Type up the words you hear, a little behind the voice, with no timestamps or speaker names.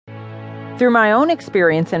Through my own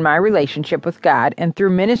experience in my relationship with God and through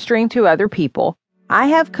ministering to other people, I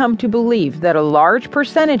have come to believe that a large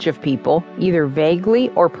percentage of people, either vaguely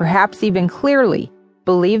or perhaps even clearly,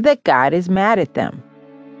 believe that God is mad at them.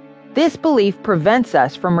 This belief prevents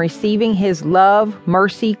us from receiving His love,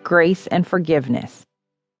 mercy, grace, and forgiveness.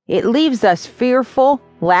 It leaves us fearful,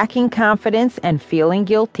 lacking confidence, and feeling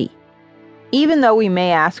guilty. Even though we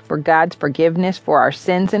may ask for God's forgiveness for our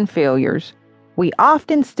sins and failures, we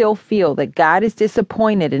often still feel that God is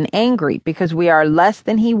disappointed and angry because we are less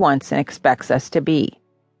than He wants and expects us to be.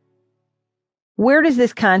 Where does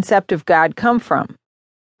this concept of God come from?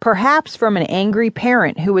 Perhaps from an angry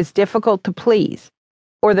parent who was difficult to please,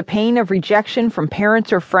 or the pain of rejection from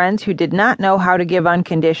parents or friends who did not know how to give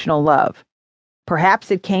unconditional love.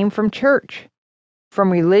 Perhaps it came from church, from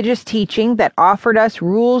religious teaching that offered us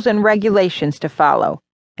rules and regulations to follow,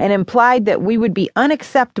 and implied that we would be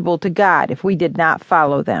unacceptable to God if we did not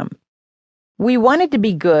follow them. We wanted to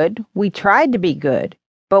be good, we tried to be good,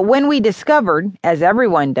 but when we discovered, as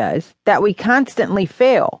everyone does, that we constantly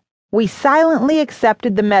fail, we silently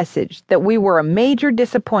accepted the message that we were a major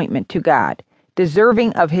disappointment to God,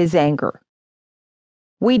 deserving of His anger.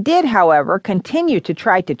 We did, however, continue to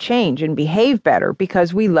try to change and behave better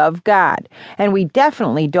because we love God, and we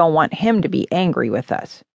definitely don't want Him to be angry with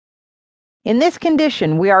us. In this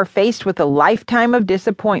condition, we are faced with a lifetime of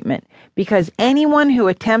disappointment because anyone who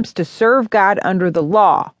attempts to serve God under the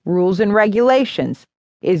law, rules, and regulations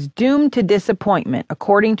is doomed to disappointment,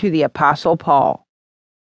 according to the Apostle Paul.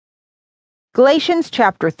 Galatians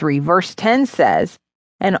chapter 3, verse 10 says,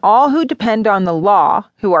 "And all who depend on the law,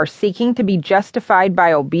 who are seeking to be justified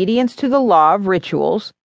by obedience to the law of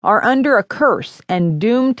rituals, are under a curse and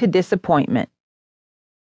doomed to disappointment."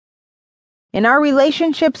 In our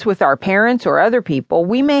relationships with our parents or other people,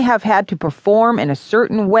 we may have had to perform in a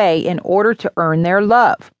certain way in order to earn their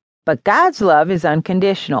love. But God's love is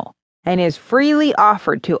unconditional and is freely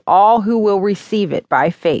offered to all who will receive it by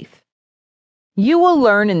faith. You will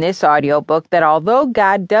learn in this audiobook that although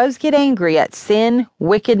God does get angry at sin,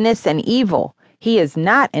 wickedness, and evil, He is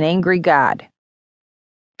not an angry God.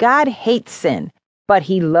 God hates sin, but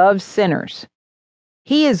He loves sinners.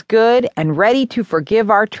 He is good and ready to forgive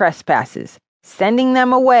our trespasses, sending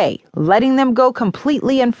them away, letting them go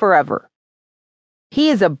completely and forever. He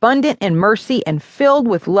is abundant in mercy and filled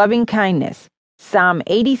with loving kindness. Psalm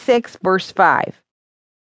 86, verse 5.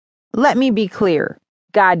 Let me be clear.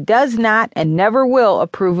 God does not and never will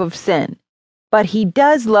approve of sin, but He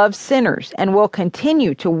does love sinners and will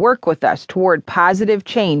continue to work with us toward positive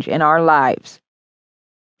change in our lives.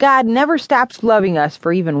 God never stops loving us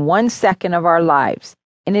for even 1 second of our lives,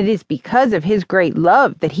 and it is because of His great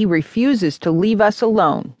love that He refuses to leave us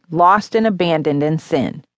alone, lost and abandoned in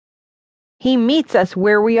sin. He meets us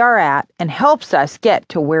where we are at and helps us get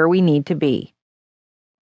to where we need to be.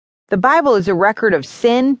 The Bible is a record of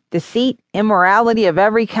sin, deceit, immorality of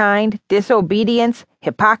every kind, disobedience,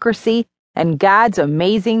 hypocrisy, and God's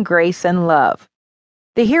amazing grace and love.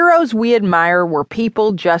 The heroes we admire were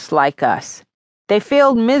people just like us. They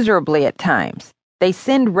failed miserably at times. They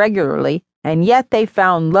sinned regularly, and yet they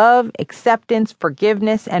found love, acceptance,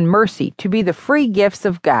 forgiveness, and mercy to be the free gifts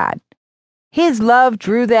of God. His love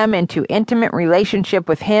drew them into intimate relationship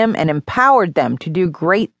with Him and empowered them to do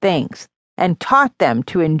great things, and taught them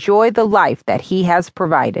to enjoy the life that He has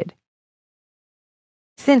provided.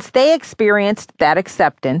 Since they experienced that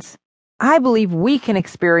acceptance, I believe we can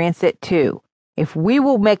experience it too, if we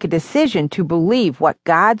will make a decision to believe what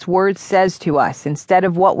God's Word says to us instead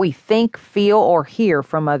of what we think, feel, or hear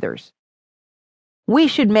from others. We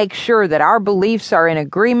should make sure that our beliefs are in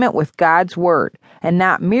agreement with God's Word and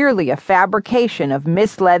not merely a fabrication of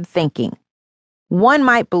misled thinking. One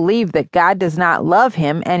might believe that God does not love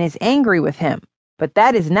him and is angry with him, but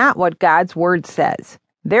that is not what God's Word says.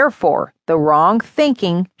 Therefore, the wrong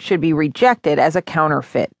thinking should be rejected as a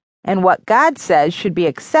counterfeit, and what God says should be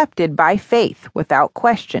accepted by faith without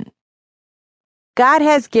question. God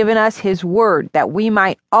has given us His Word that we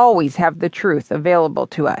might always have the truth available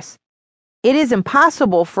to us. It is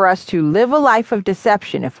impossible for us to live a life of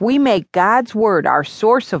deception if we make God's Word our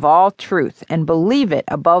source of all truth and believe it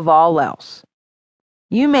above all else.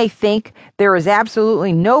 You may think there is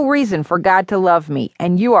absolutely no reason for God to love me,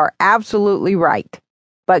 and you are absolutely right.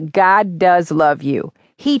 But God does love you.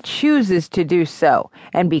 He chooses to do so,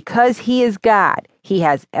 and because He is God, He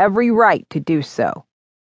has every right to do so.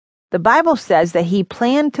 The Bible says that He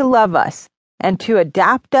planned to love us and to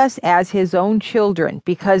adopt us as His own children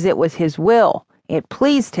because it was His will, it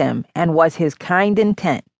pleased Him, and was His kind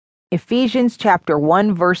intent. Ephesians chapter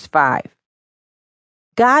 1, verse 5.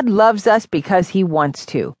 God loves us because He wants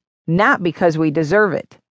to, not because we deserve it.